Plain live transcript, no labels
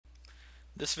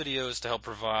This video is to help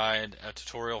provide a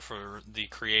tutorial for the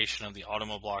creation of the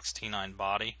Automoblox T9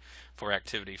 Body for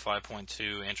Activity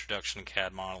 5.2 Introduction to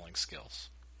CAD Modeling Skills.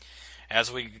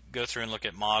 As we go through and look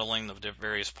at modeling the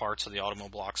various parts of the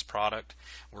Automoblox product,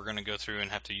 we're going to go through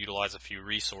and have to utilize a few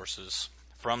resources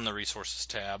from the Resources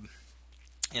tab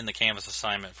in the Canvas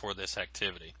assignment for this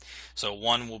activity. So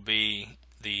one will be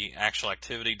the actual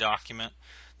activity document.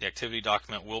 The activity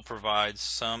document will provide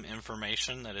some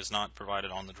information that is not provided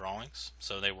on the drawings.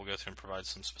 So they will go through and provide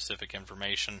some specific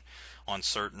information on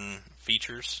certain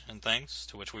features and things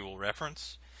to which we will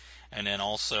reference. And then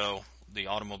also the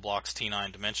Automoblox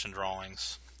T9 dimension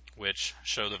drawings, which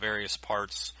show the various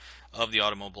parts of the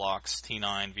Automoblox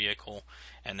T9 vehicle,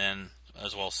 and then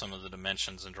as well some of the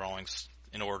dimensions and drawings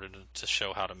in order to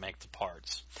show how to make the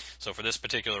parts. So for this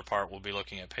particular part, we'll be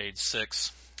looking at page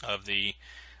 6 of the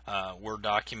Word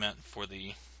document for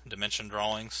the dimension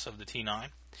drawings of the T9,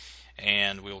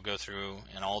 and we will go through,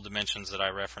 and all dimensions that I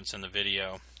reference in the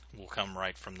video will come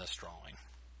right from this drawing.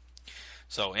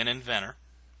 So in Inventor,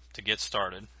 to get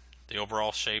started, the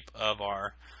overall shape of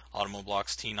our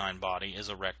Automoblox T9 body is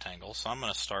a rectangle, so I'm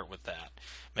going to start with that,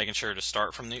 making sure to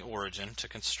start from the origin to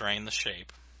constrain the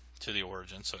shape to the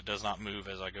origin so it does not move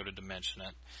as I go to dimension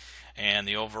it. And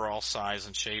the overall size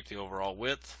and shape, the overall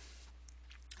width,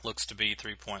 looks to be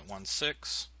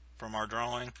 3.16 from our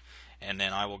drawing, and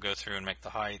then I will go through and make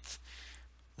the height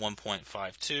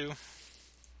 1.52.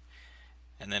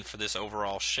 And then for this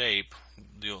overall shape,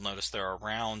 you'll notice there are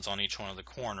rounds on each one of the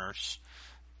corners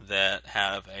that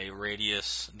have a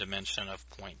radius dimension of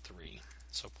 0.3.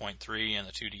 So 0.3 in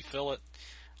the 2D fillet,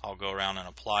 I'll go around and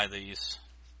apply these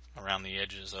around the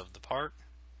edges of the part.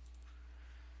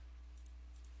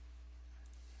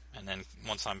 And then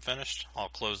once I'm finished, I'll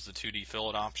close the 2D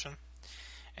fillet option.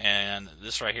 And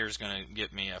this right here is going to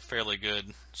get me a fairly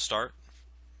good start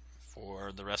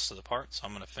for the rest of the part. So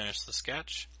I'm going to finish the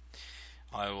sketch.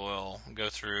 I will go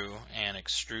through and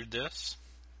extrude this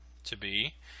to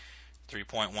be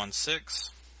 3.16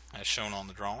 as shown on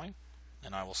the drawing,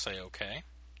 and I will say OK.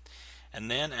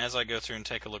 And then as I go through and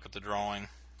take a look at the drawing,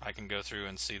 I can go through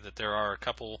and see that there are a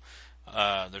couple,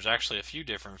 there's actually a few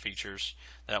different features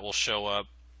that will show up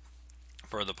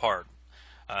for the part.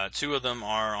 Two of them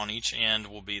are on each end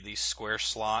will be these square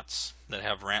slots that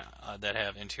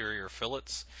have interior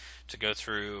fillets to go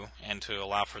through and to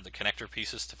allow for the connector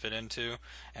pieces to fit into,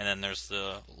 and then there's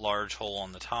the large hole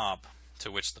on the top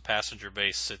to which the passenger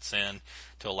base sits in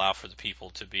to allow for the people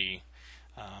to be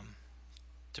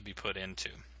put into.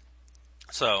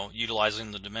 So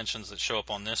utilizing the dimensions that show up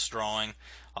on this drawing,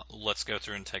 let's go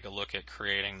through and take a look at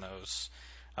creating those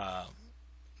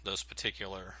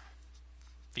particular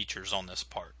features on this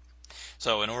part.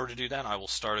 So in order to do that, I will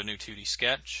start a new 2D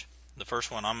sketch. The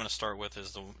first one I'm going to start with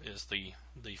is the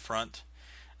front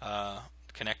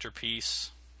connector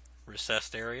piece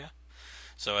recessed area.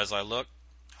 So as I look,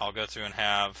 I'll go through and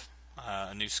have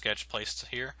a new sketch placed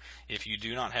here. If you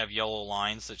do not have yellow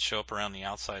lines that show up around the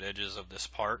outside edges of this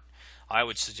part, I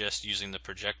would suggest using the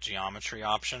project geometry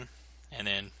option and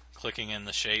then clicking in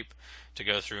the shape to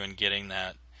go through and getting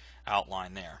that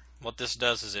outline there. What this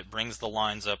does is it brings the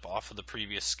lines up off of the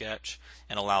previous sketch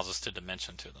and allows us to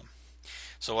dimension to them.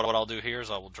 So what I'll do here is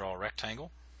I will draw a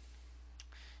rectangle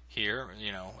here,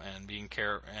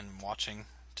 and watching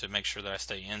to make sure that I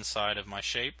stay inside of my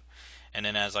shape. And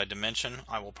then as I dimension,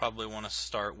 I will probably want to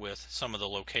start with some of the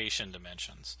location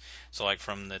dimensions. So like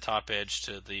from the top edge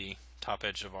to the top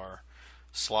edge of our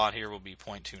slot here will be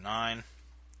 0.29,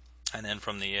 and then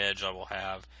from the edge I will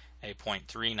have a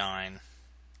 0.39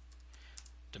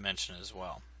 dimension as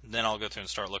well. Then I'll go through and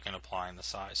start looking at applying the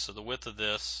size. So the width of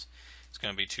this is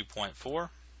going to be 2.4,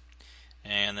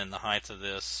 and then the height of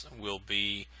this will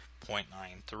be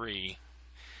 0.93.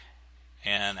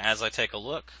 And as I take a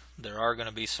look, there are going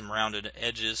to be some rounded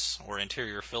edges or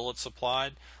interior fillets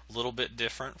applied, a little bit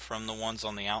different from the ones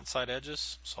on the outside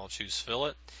edges. So I'll choose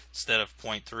fillet. Instead of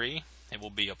 0.3, it will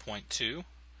be a 0.2,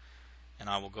 and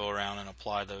I will go around and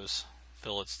apply those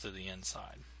fillets to the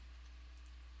inside.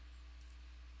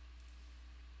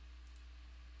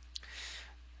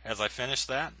 As I finish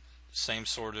that, same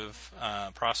sort of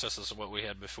process as what we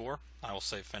had before. I will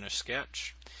say finish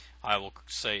sketch. I will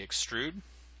say extrude.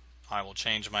 I will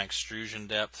change my extrusion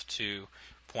depth to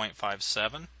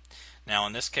 0.57. Now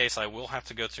in this case I will have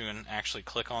to go through and actually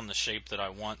click on the shape that I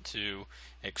want to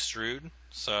extrude.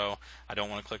 So I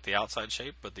don't want to click the outside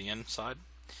shape but the inside.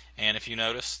 And if you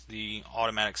notice, the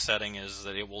automatic setting is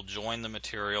that it will join the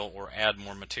material or add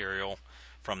more material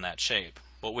from that shape.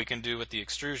 What we can do with the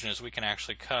extrusion is we can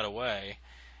actually cut away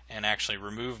and actually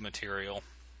remove material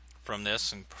from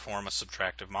this and perform a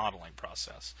subtractive modeling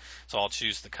process. So I'll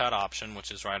choose the cut option,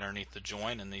 which is right underneath the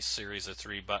join and these series of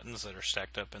 3 buttons that are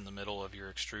stacked up in the middle of your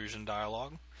extrusion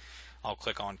dialog. I'll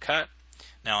click on cut.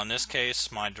 Now in this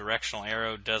case my directional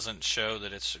arrow doesn't show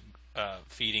that it's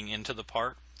feeding into the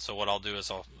part, so what I'll do is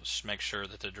I'll make sure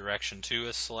that the direction 2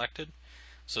 is selected,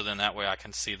 so then that way I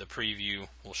can see the preview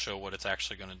will show what it's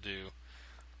actually going to do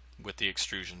with the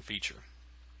extrusion feature.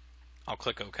 I'll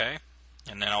click OK,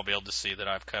 and then I'll be able to see that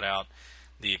I've cut out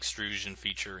the extrusion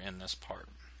feature in this part.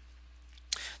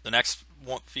 The next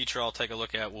feature I'll take a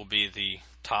look at will be the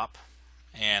top,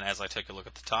 and as I take a look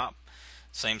at the top,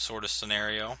 same sort of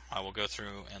scenario. I will go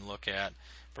through and look at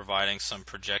providing some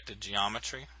projected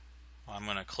geometry. I'm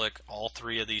going to click all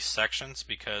 3 of these sections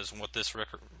because what this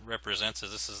represents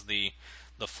is this is the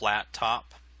flat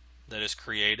top that is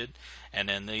created, and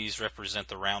then these represent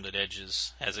the rounded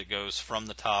edges as it goes from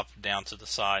the top down to the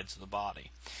sides of the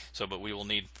body. But we will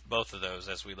need both of those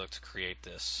as we look to create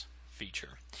this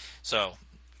feature. So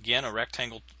again, a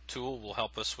rectangle tool will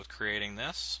help us with creating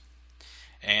this,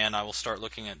 and I will start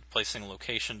looking at placing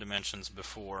location dimensions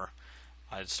before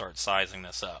I start sizing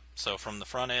this up. So from the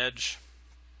front edge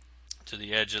to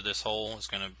the edge of this hole is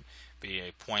going to be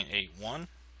a 0.81.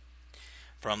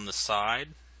 From the side,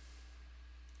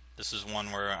 this is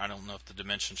one where I don't know if the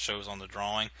dimension shows on the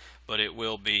drawing, but it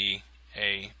will be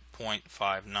a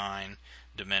 0.59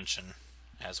 dimension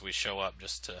as we show up,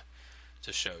 just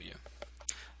to show you.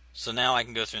 So now I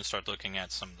can go through and start looking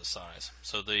at some of the size.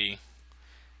 So the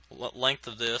length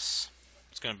of this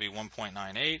is going to be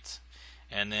 1.98,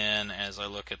 and then as I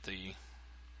look at the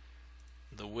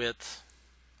width,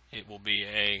 it will be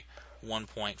a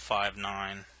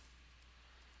 1.59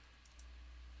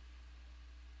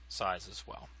 size as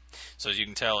well. So as you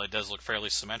can tell, it does look fairly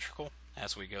symmetrical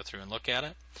as we go through and look at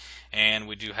it. And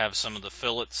we do have some of the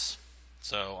fillets.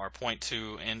 So our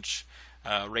 0.2 inch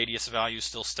radius value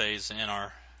still stays in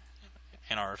our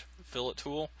fillet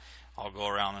tool. I'll go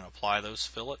around and apply those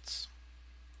fillets,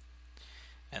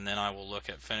 and then I will look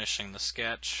at finishing the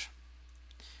sketch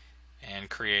and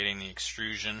creating the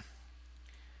extrusion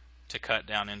to cut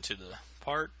down into the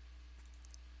part.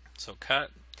 So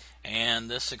cut,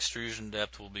 and this extrusion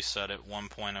depth will be set at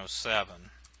 1.07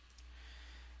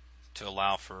 to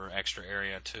allow for extra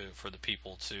area for the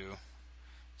people to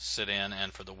sit in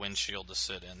and for the windshield to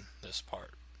sit in this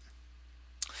part.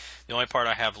 The only part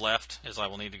I have left is I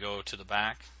will need to go to the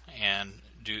back and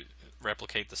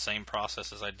replicate the same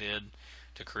process as I did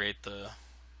to create the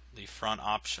front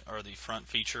option or the front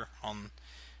feature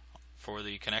for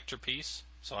the connector piece.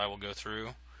 So I will go through,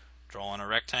 draw in a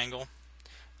rectangle.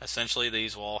 Essentially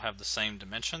these will all have the same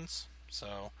dimensions.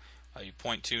 So a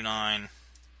 0.29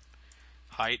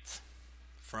 height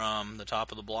from the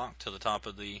top of the block to the top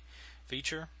of the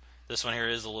feature. This one here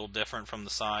is a little different from the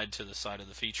side to the side of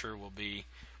the feature, will be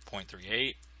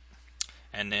 0.38,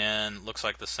 and then looks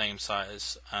like the same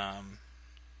size,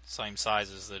 same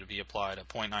sizes that would be applied, a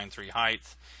 0.93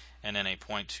 height and then a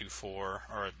 0.24, or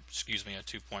excuse me, a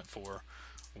 2.4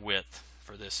 width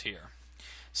for this here.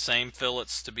 Same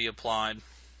fillets to be applied,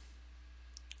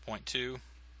 0.2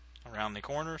 around the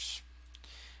corners,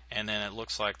 and then it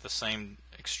looks like the same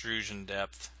extrusion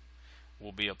depth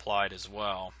will be applied as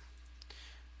well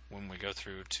when we go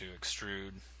through to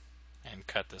extrude and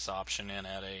cut this option in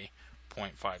at a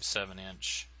 0.57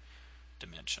 inch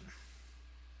dimension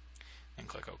and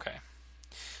click OK.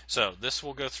 So this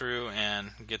will go through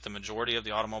and get the majority of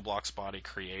the Automoblox body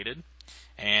created,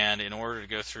 and in order to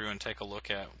go through and take a look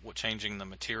at changing the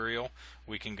material,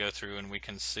 we can go through and we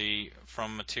can see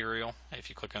from material, if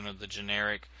you click under the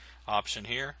generic option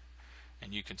here,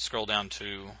 and you can scroll down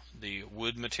to the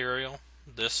wood material.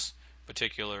 This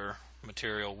particular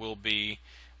material will be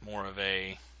more of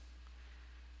a,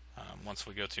 once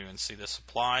we go through and see this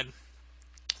applied,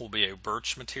 will be a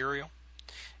birch material,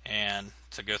 and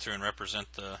to go through and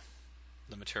represent the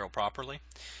material properly.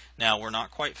 Now we're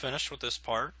not quite finished with this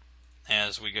part.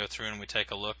 As we go through and we take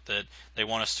a look, that they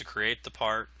want us to create the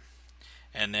part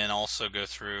and then also go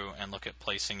through and look at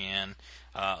placing in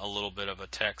a little bit of a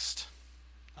text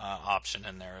option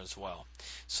in there as well.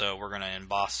 So we're going to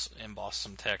emboss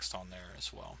some text on there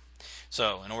as well.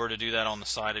 So in order to do that on the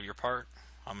side of your part,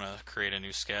 I'm going to create a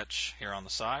new sketch here on the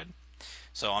side.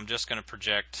 So I'm just going to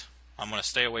project, I'm going to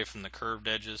stay away from the curved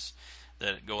edges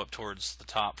that go up towards the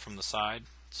top from the side.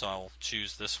 So I'll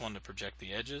choose this one to project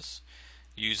the edges.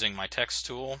 Using my text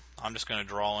tool, I'm just going to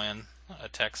draw in a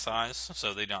text size,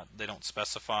 so they don't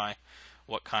specify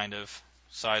what kind of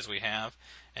size we have,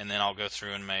 and then I'll go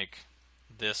through and make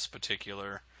this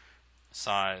particular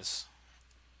size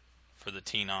for the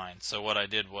T9. So what I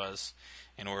did was,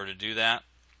 in order to do that,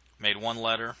 made one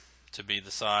letter to be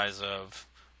the size of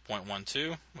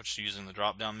 0.12, which using the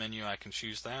drop down menu I can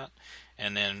choose that,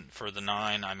 and then for the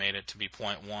 9 I made it to be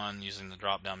 0.1 using the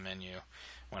drop down menu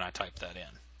when I type that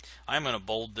in. I'm going to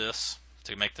bold this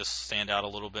to make this stand out a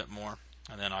little bit more,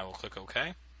 and then I will click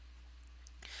OK.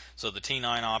 So the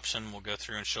T9 option will go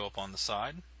through and show up on the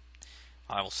side.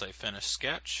 I will say Finish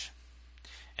Sketch,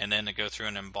 and then to go through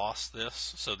and emboss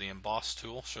this. So the Emboss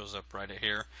Tool shows up right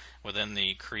here within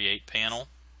the Create panel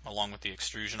along with the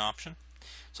Extrusion option.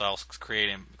 So I'll create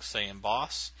and say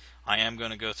Emboss. I am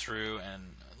going to go through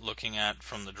and looking at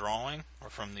from the drawing or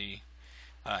from the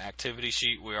activity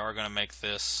sheet, we are going to make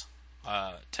this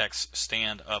text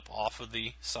stand up off of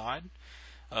the side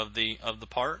of the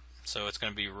part. So it's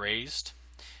going to be raised.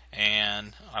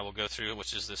 And I will go through,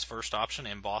 which is this first option,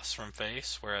 emboss from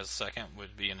face, whereas the second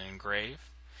would be an engrave.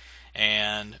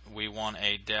 And we want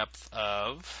a depth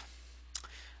of,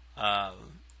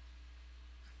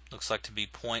 looks like to be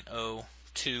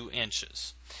 0.02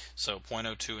 inches. So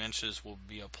 0.02 inches will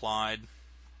be applied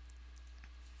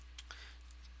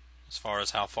as far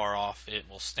as how far off it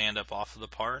will stand up off of the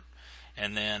part.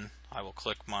 And then I will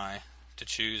click to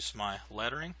choose my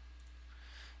lettering.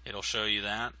 It'll show you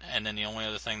that, and then the only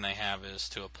other thing they have is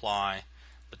to apply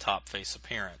the top face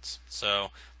appearance. So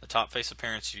the top face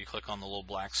appearance, if you click on the little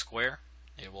black square,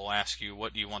 it will ask you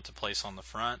what you want to place on the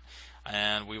front,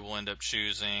 and we will end up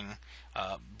choosing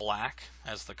black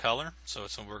as the color. So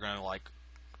we're going to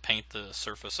paint the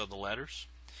surface of the letters.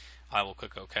 I will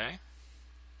click OK,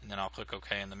 and then I'll click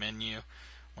OK in the menu.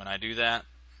 When I do that,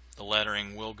 the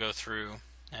lettering will go through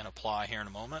and apply here in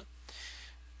a moment.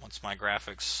 Once my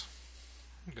graphics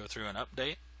go through and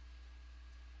update.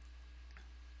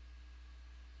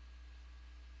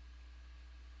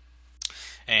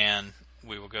 And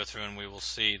we will go through and we will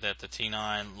see that the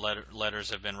T9 letters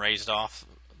have been raised off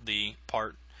the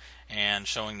part and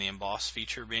showing the emboss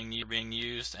feature being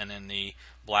used, and then the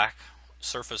black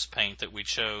surface paint that we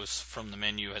chose from the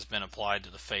menu has been applied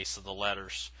to the face of the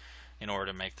letters in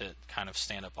order to make that kind of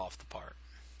stand up off the part.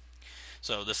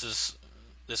 So this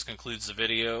concludes the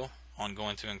video on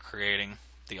going through and creating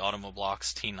the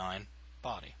Automoblox T9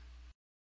 body.